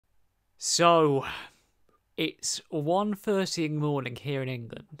So, it's 1:30 in the morning here in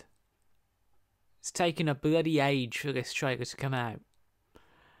England. It's taken a bloody age for this trailer to come out.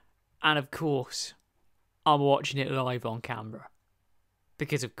 And of course, I'm watching it live on camera.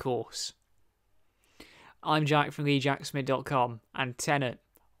 Because of course. I'm Jack from TheJackSmit.com, and Tenet,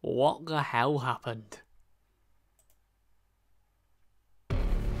 what the hell happened?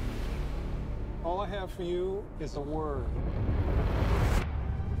 All I have for you is a word.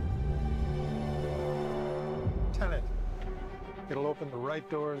 Tenet. It'll open the right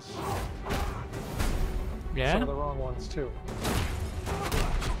doors. Yeah? Some of the wrong ones, too.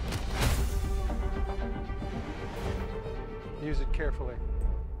 Use it carefully.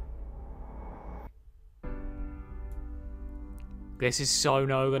 This is so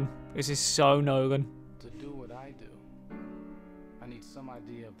Nolan. This is so Nolan. To do what I do, I need some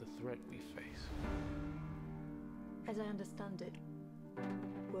idea of the threat we face. As I understand it,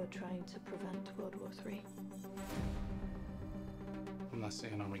 we're trying to prevent World War III. I'm not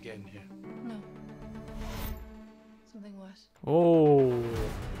saying Armageddon here. No. Something worse. Oh.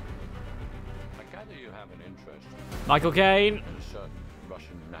 I gather you have an interest Michael Caine. in a certain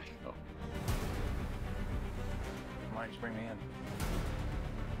Russian national. Why don't you bring me in?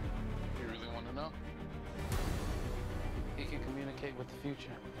 You really want to know? He can communicate with the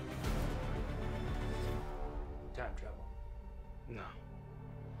future. Time travel? No.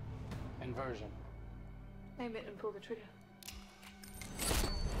 Inversion? Aim it and pull the trigger.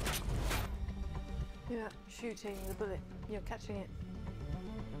 You're not shooting the bullet, you're catching it.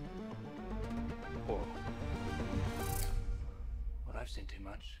 Whoa. Well, I've seen too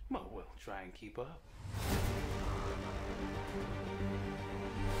much. Well, we'll try and keep up.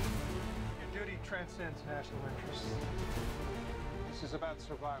 Your duty transcends national interests. This is about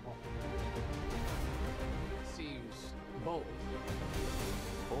survival. Seems bold.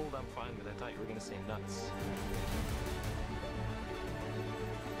 Bold, I'm fine with. I thought you were going to say nuts.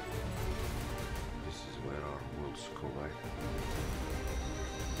 This is where our worlds collide.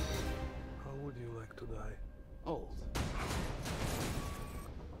 How would you like to die? Old.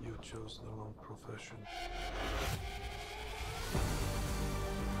 You chose the wrong profession.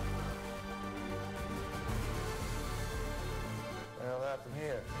 Well, happened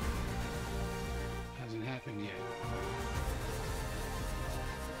here. Hasn't happened yet.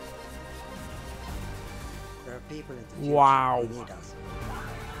 There are people in the future Wow. who need us.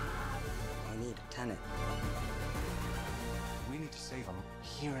 I need Tenet. We need to save them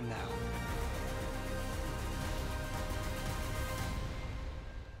here and now.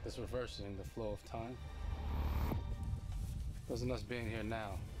 This reversing the flow of time. Doesn't us being here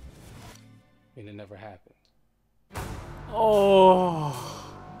now mean it never happened? Oh.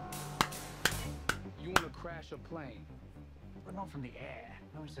 You want to crash a plane, but not from the air.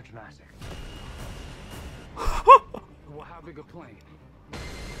 No, it's so dramatic. Well, how big a plane?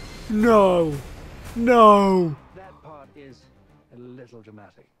 No. No. That part is a little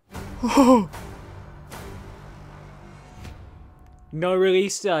dramatic. No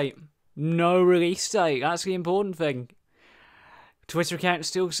release date. No release date. That's the important thing. Twitter account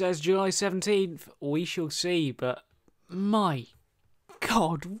still says July 17th. We shall see, but my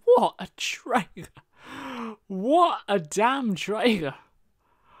God, what a trailer. What a damn trailer.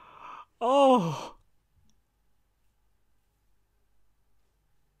 Oh.